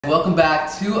Welcome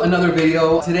back to another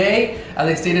video. Today, as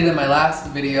I stated in my last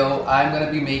video, I'm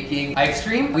gonna be making ice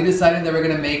cream. We decided that we're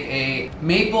gonna make a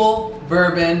maple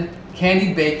bourbon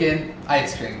candied bacon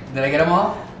ice cream. Did I get them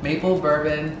all? Maple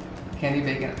bourbon candied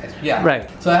bacon ice cream. Yeah. Right.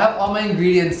 So I have all my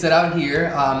ingredients set out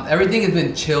here. Everything has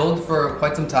been chilled for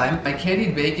quite some time. My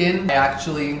candied bacon, I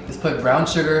actually just put brown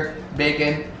sugar,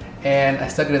 bacon, and I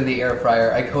stuck it in the air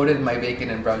fryer. I coated my bacon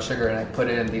in brown sugar and I put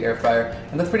it in the air fryer.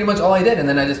 And that's pretty much all I did. And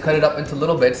then I just cut it up into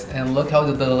little bits and look how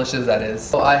delicious that is.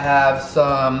 So I have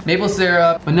some maple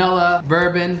syrup, vanilla,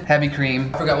 bourbon, heavy cream.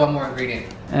 I forgot one more ingredient.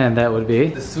 And that would be?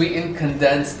 The sweetened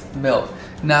condensed milk.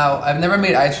 Now, I've never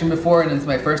made ice cream before and it's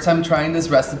my first time trying this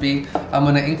recipe. I'm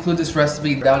gonna include this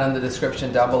recipe down in the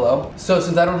description down below. So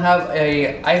since I don't have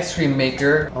a ice cream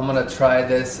maker, I'm gonna try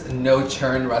this no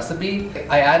churn recipe.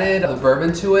 I added the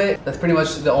bourbon to it. That's pretty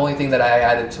much the only thing that I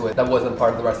added to it that wasn't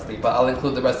part of the recipe, but I'll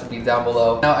include the recipe down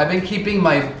below. Now, I've been keeping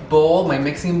my bowl, my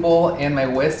mixing bowl, and my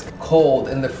whisk cold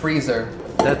in the freezer.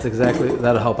 That's exactly,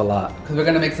 that'll help a lot. Because we're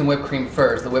gonna make some whipped cream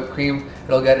first. The whipped cream,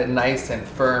 it'll get it nice and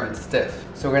firm and stiff.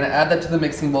 So we're gonna add that to the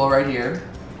mixing bowl right here,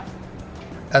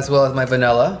 as well as my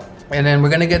vanilla. And then we're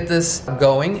gonna get this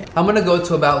going. I'm gonna go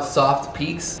to about soft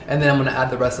peaks, and then I'm gonna add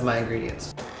the rest of my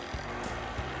ingredients.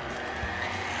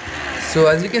 So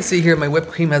as you can see here, my whipped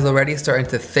cream has already started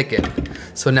to thicken.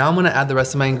 So now I'm gonna add the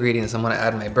rest of my ingredients. I'm gonna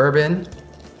add my bourbon,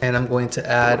 and I'm going to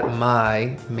add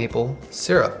my maple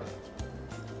syrup.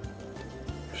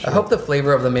 I hope the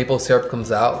flavor of the maple syrup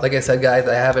comes out. Like I said, guys,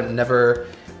 I haven't never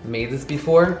made this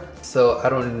before, so I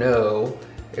don't know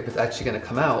if it's actually gonna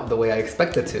come out the way I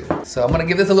expect it to. So I'm gonna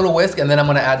give this a little whisk, and then I'm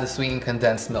gonna add the sweetened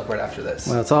condensed milk right after this.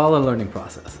 Well, it's all a learning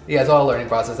process. Yeah, it's all a learning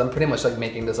process. I'm pretty much like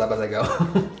making this up as I go.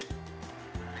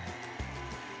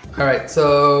 All right,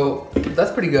 so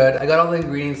that's pretty good. I got all the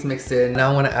ingredients mixed in. Now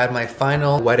I'm gonna add my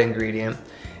final wet ingredient,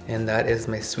 and that is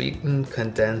my sweetened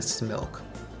condensed milk.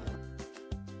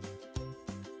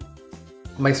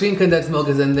 My sweetened condensed milk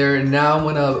is in there, and now I'm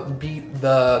gonna beat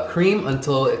the cream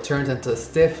until it turns into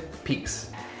stiff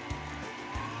peaks.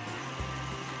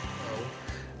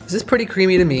 This is pretty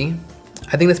creamy to me.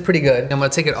 I think that's pretty good. I'm gonna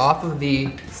take it off of the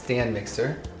stand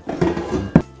mixer.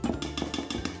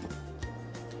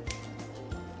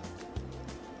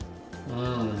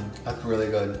 That's really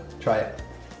good. Try it.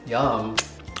 Yum.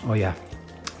 Oh yeah,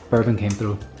 bourbon came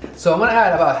through. So I'm gonna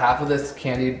add about half of this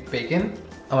candied bacon.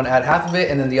 I'm gonna add half of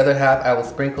it, and then the other half I will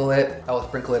sprinkle it. I will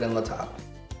sprinkle it in the top.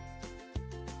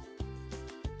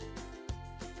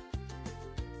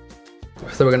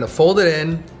 So we're gonna fold it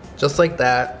in just like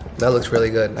that. That looks really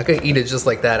good. I could eat it just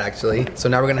like that actually. So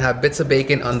now we're gonna have bits of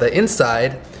bacon on the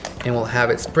inside, and we'll have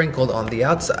it sprinkled on the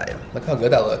outside. Look how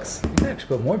good that looks. You can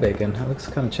actually put more bacon. That looks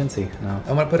kind of chintzy now.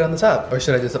 I'm gonna put it on the top, or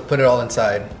should I just put it all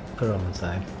inside? Put it on the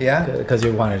inside. Yeah? Because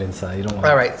you want it inside. You don't want.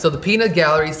 All right. So the peanut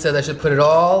gallery said I should put it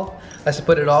all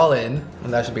in,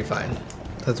 and that should be fine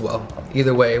as well.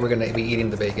 Either way, we're gonna be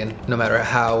eating the bacon, no matter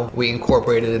how we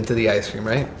incorporate it into the ice cream,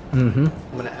 right? Mm-hmm.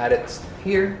 I'm gonna add it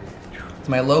here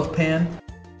to my loaf pan.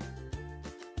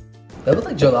 That looks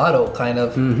like gelato, kind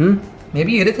of. Mm-hmm.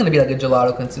 Maybe it is gonna be like a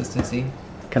gelato consistency.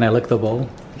 Can I lick the bowl?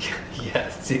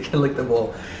 Yes, you can lick the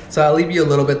bowl. So I'll leave you a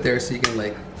little bit there so you can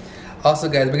lick. Also,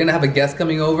 guys, we're gonna have a guest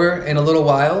coming over in a little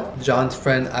while, John's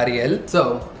friend Ariel.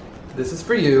 So this is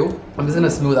for you. I'm just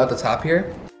gonna smooth out the top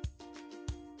here.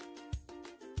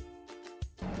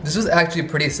 This was actually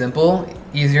pretty simple,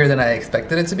 easier than I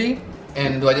expected it to be.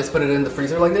 And do I just put it in the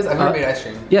freezer like this? I've never made ice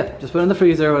cream. Yeah, just put it in the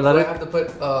freezer. Or do I have to put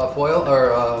foil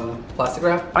or plastic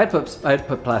wrap? I'd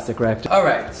put plastic wrap. All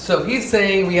right, so he's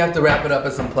saying we have to wrap it up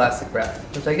with some plastic wrap,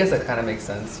 which I guess that kind of makes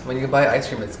sense. When you buy ice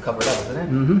cream, it's covered up, isn't it?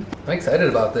 Mm-hmm. I'm excited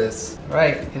about this. All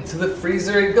right, into the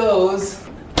freezer it goes.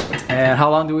 And how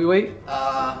long do we wait?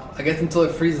 I guess until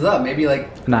it freezes up, maybe like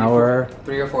an hour.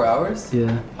 3 or 4 hours.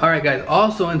 Yeah. All right, guys.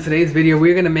 Also, in today's video,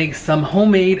 we're gonna make some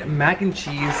homemade mac and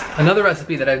cheese. Another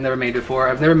recipe that I've never made before.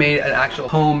 I've never made an actual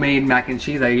homemade mac and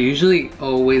cheese. I usually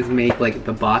always make like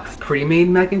the box pre-made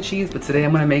mac and cheese, but today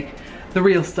I'm gonna make the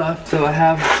real stuff. So I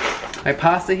have my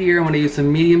pasta here. I'm gonna use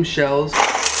some medium shells.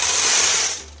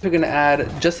 We're gonna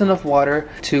add just enough water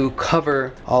to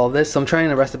cover all of this. So I'm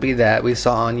trying a recipe that we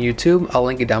saw on YouTube. I'll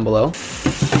link it down below.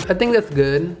 I think that's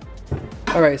good.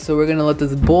 All right, so we're gonna let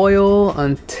this boil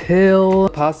until the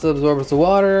pasta absorbs the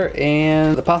water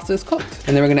and the pasta is cooked.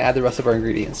 And then we're gonna add the rest of our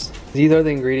ingredients. These are the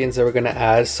ingredients that we're gonna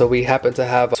add. So we happen to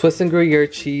have Swiss and Gruyere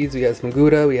cheese, we have some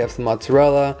Gouda, we have some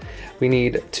mozzarella, we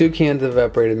need 2 cans of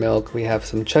evaporated milk, we have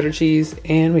some cheddar cheese,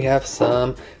 and we have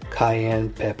some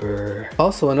cayenne pepper.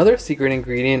 Also, another secret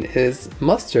ingredient is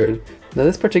mustard. Now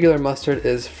this particular mustard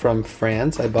is from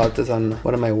France. I bought this on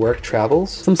one of my work travels.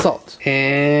 Some salt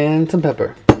and some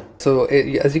pepper. So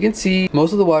as you can see,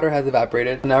 most of the water has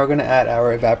evaporated. Now we're gonna add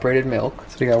our evaporated milk.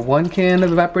 So we got 1 can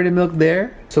of evaporated milk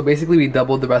there. So basically we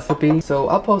doubled the recipe. So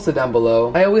I'll post it down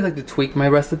below. I always like to tweak my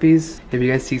recipes. If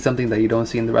you guys see something that you don't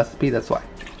see in the recipe, that's why.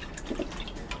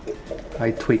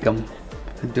 I tweak them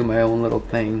and do my own little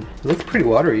thing. It looks pretty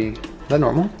watery. Is that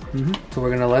normal? So we're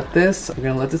gonna let this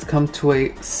come to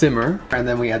a simmer, and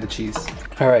then we add the cheese.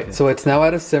 All right, so it's now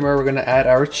at a simmer. We're gonna add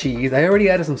our cheese. I already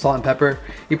added some salt and pepper.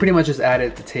 You pretty much just add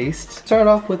it to taste. Start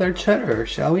off with our cheddar,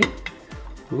 shall we?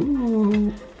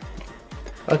 Ooh.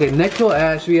 Okay, next we'll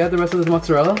add, should we add the rest of this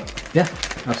mozzarella? Yeah,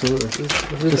 absolutely.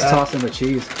 Just toss in the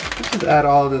cheese. Let's just add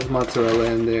all of this mozzarella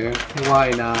in there. Why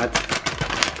not?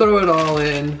 Throw it all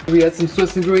in. We add some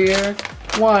Swiss Gruyere.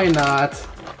 Why not?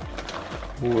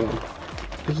 Whoa.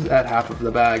 Let's just add half of the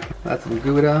bag. Add some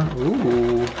Gouda.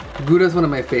 Ooh. Gouda is one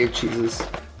of my fave cheeses.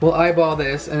 We'll eyeball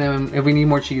this, and then if we need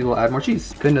more cheese, we'll add more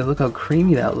cheese. Goodness, look how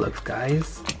creamy that looks,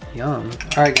 guys. Yum.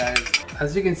 All right, guys.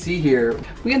 As you can see here,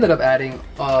 we ended up adding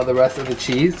the rest of the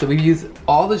cheese. So we've used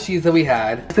all the cheese that we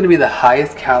had. It's gonna be the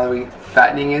highest calorie,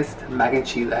 fatteningest mac and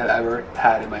cheese I've ever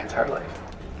had in my entire life.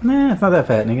 Nah, it's not that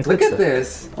fattening. It's Look at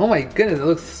this. Oh my goodness, it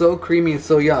looks so creamy and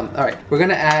so yum. All right, we're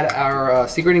gonna add our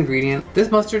secret ingredient.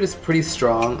 This mustard is pretty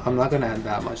strong. I'm not gonna add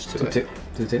that much to it.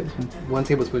 2 tablespoons. 1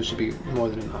 tablespoon should be more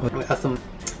than enough. I'm gonna add some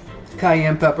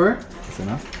cayenne pepper. That's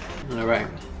enough. All right.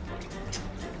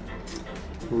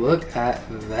 Look at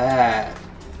that.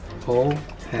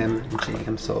 OMG,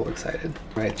 I'm so excited.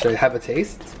 All right, should I have a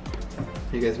taste?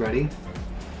 You guys ready?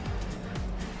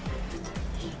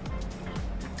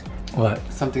 What?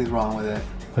 Something's wrong with it.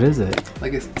 What is it?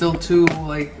 Like it's still too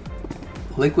like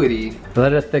liquidy.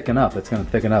 Let it thicken up. It's gonna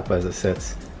thicken up as it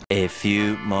sits. A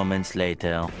few moments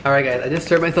later. All right, guys, I just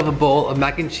served myself a bowl of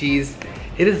mac and cheese.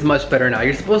 It is much better now.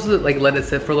 You're supposed to like let it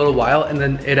sit for a little while, and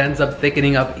then it ends up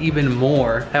thickening up even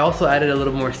more. I also added a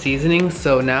little more seasoning,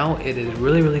 so now it is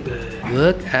really, really good.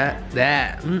 Look at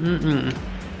that. A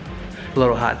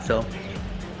little hot still.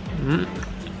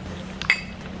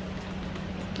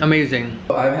 Amazing.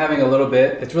 I'm having a little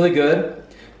bit. It's really good,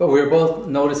 but we're both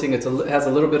noticing it has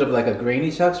a little bit of like a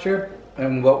grainy texture,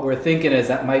 and what we're thinking is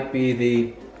that might be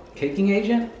the caking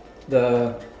agent,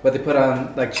 what they put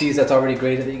on like cheese that's already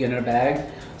grated that you get in a bag.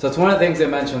 So it's one of the things they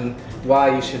mentioned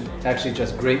why you should actually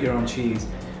just grate your own cheese,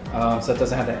 so it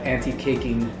doesn't have that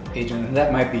anti-caking agent, and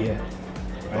that might be it.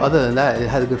 Right? Other than that, it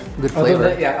has a good flavor.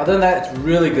 Other than that, it's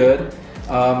really good.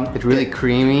 It's really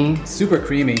creamy. Super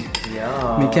creamy. Yeah.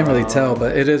 I mean, you can't really tell,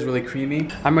 but it is really creamy.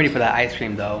 I'm ready for that ice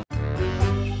cream though.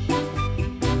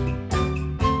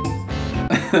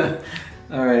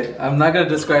 All right, I'm not gonna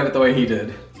describe it the way he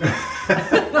did.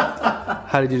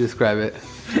 How did you describe it?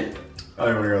 I don't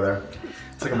even want to go there.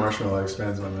 It's like a marshmallow that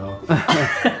expands in my mouth.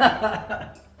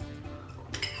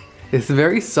 It's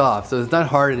very soft, so it's not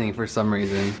hardening for some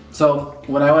reason. So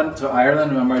when I went to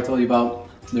Ireland, remember I told you about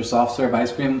their soft serve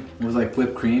ice cream? It was like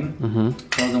whipped cream,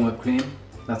 frozen whipped cream.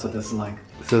 That's what this is like.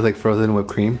 So it's like frozen whipped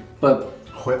cream? But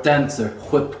denser,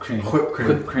 whipped cream.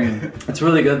 Whipped cream. It's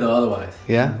really good though otherwise.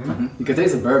 Yeah? You can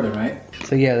taste the bourbon, right?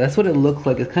 So yeah, that's what it looks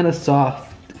like. It's kind of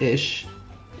soft-ish,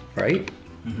 right?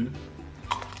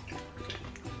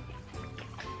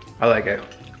 I like it.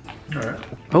 All right.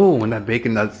 Oh, and that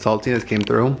bacon, that saltiness came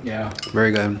through. Yeah.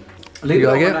 Very good. Leave You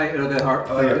it like it? overnight, it'll get hard.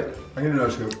 I like it. I need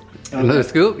another scoop. Another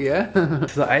scoop, yeah.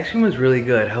 So the ice cream was really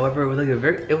good. However, it was like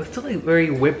it was still like very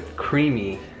whipped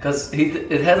creamy. Because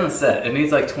it hasn't set. It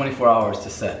needs like 24 hours to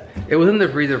set. It was in the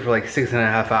freezer for like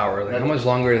 6.5 hours. Like, how much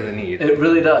longer does it need? It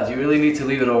really does. You really need to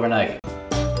leave it overnight.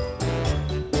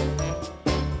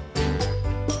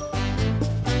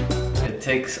 It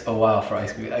takes a while for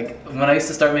ice cream. When I used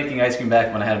to start making ice cream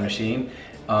back when I had a machine,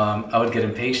 I would get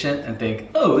impatient and think,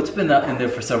 oh, it's been in there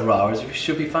for several hours. It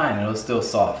should be fine. It was still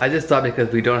soft. I just thought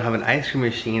because we don't have an ice cream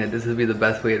machine that this would be the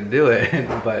best way to do it,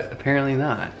 but apparently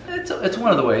not. It's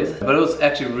one of the ways, but it was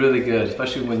actually really good,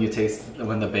 especially when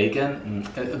the bacon,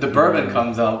 the bourbon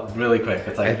comes out really quick.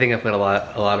 It's like, I think I put a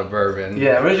lot of bourbon.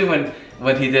 Yeah, originally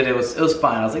when he did it was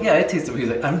fine. I was like, yeah, I taste it. He's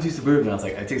like, I don't taste the bourbon. I was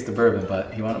like, I taste the bourbon,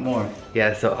 but he wanted more.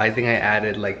 Yeah, so I think I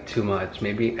added like too much.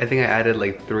 I think I added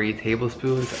like 3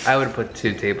 tablespoons. I would put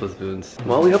 2 tablespoons.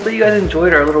 Well, we hope that you guys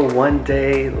enjoyed our little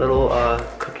one-day little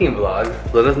cooking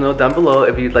vlog. Let us know down below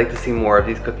if you'd like to see more of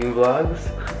these cooking vlogs.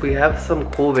 We have some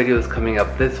cool videos coming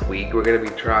up this week. We're gonna be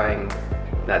trying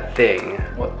that thing,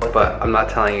 but I'm not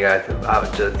telling you guys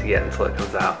about just yet until it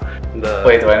comes out.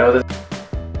 Wait, do I know this?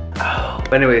 Oh.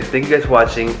 But anyways, thank you guys for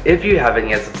watching. If you haven't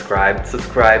yet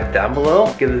subscribe down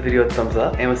below. Give this video a thumbs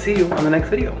up, and we'll see you on the next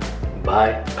video.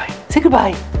 Bye. Bye. Say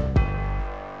goodbye.